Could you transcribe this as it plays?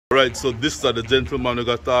Right, so this are the gentleman who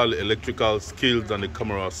got all the electrical skills and the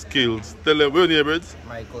camera skills. Tell them, where are your neighbors?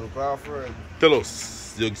 Michael Crawford. Tell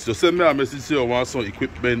us, you send me a message here, you want some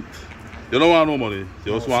equipment. You don't want no money,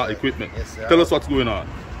 you just want equipment. Yes, sir. Tell us what's going on.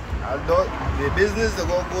 The business they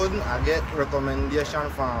go good. I get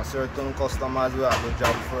recommendation from certain customers who I do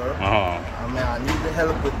job for. I need the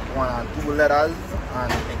help with 1 and 2 letters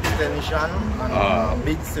and extension and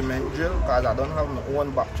big cement drill because I don't have my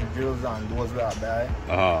own battery drills and those that I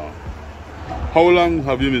buy. How long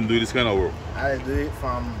have you been doing this kind of work? I do it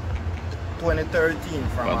from 2013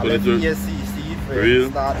 from I left ESCC for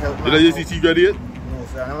start helping. Did the ESCC graduate? No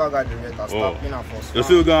sir, I never graduated. I stopped in a first. You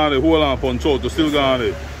still got it, hold on, punch out, you still got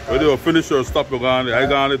it. Whether you finish or stop, you got it. I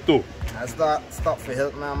got it too. I stop for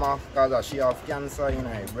help my mom because she have cancer in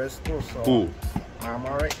her breast too. So I'm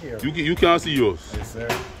right here. You can't see yours? Yes sir.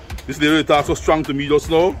 This lady talks so strong to me just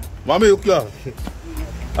now. Mommy, you can.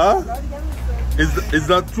 Huh? Is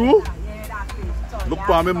that true? Look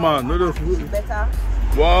for me, man.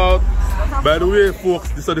 What? By the way, folks,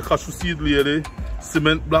 this is the cashew seed lady,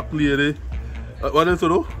 cement black lady. What else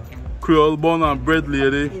do? Creole bun and bread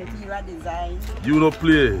lady. Interior design. You don't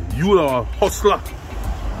play. You are a hustler.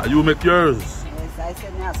 And you make yours. Yes, I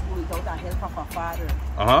said in school without the help of a father.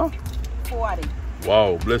 40.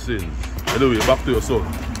 Wow, blessings. Anyway, back to your son.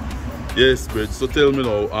 Yes, Bridge. So tell me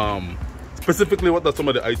now, specifically what are some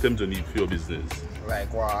of the items you need for your business?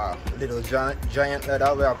 Like little giant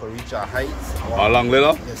leather where I could reach a height. A long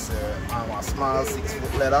leather? Yes sir. And a small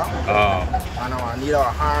 6-foot leather. And I need a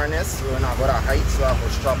harness so when I got a height so I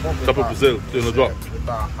could strap up. Strap up yourself so you don't drop? With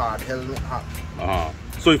a hard helmet hat.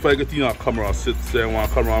 So if I get in a camera, say I want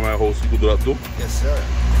a camera in my house, you could do that too? Yes sir.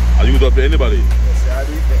 And you do that for anybody? Yes sir, I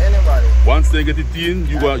do it for anybody. Once they get it in,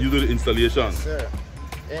 you do the installation? Yes sir.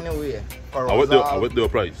 Anyway. What the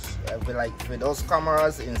price? For those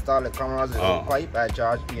cameras, install the cameras with a pipe, I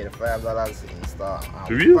charge $85 to install.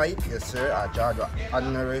 Really? Pipe, yes sir, I charge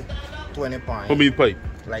ordinary £20. How many pipe?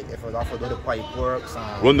 Like if I have to do the pipe works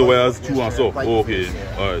and run the wires through and so. Okay.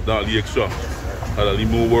 Alright, that's the extra. That'll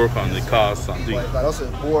more work on the cars and things. But I also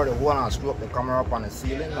board the one and screw up the camera up on the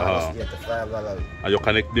ceiling, I just get $5. And you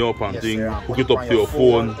connect it up and yes, thing, sir, hook it up to your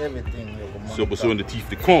phone. Everything. So when the thief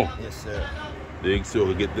they come. Yes sir. They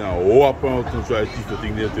so get down, walk around to try to teach the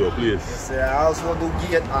thing there to your place. Yes, sir. I also do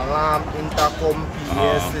gate, alarm, intercom,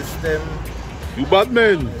 PA system. You bad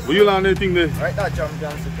man. Yes, will you learn anything there? Right now,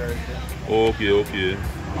 champion security. Okay.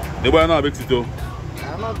 Nobody know Bexit too? I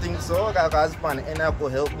don't think so, because I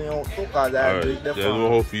could help me out too, because I do it the phone. I know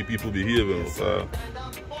how few people behave. Yes,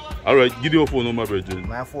 alright, give your phone number, Bridget.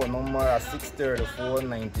 My phone number is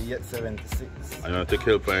 634-9876. And you take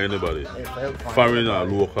help from anybody? Help from foreign or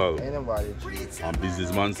local? Anybody. And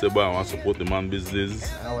businessman say, boy, I want to support the man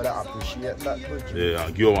business. I would appreciate that. Yeah,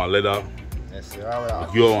 and give you one leather. Yes, sir. I would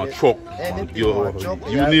give you one truck. Anything,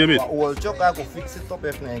 you name it. Old truck, I could fix it up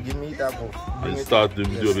if they give me that. And start to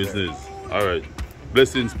do your business. Alright.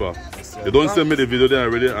 Blessings, pa. You don't send me the video there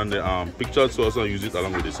already and the pictures so I can use it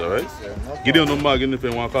along with this, alright? Yes, give your number again if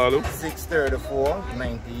you want to call you.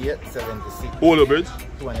 634-9876. Hold your bridge.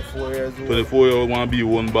 24 years old. 24 years old, want to be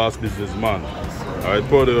one boss businessman. Yes, alright,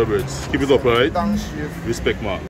 proud of your bridge. Keep it up, alright? Thanks, you. Respect, man.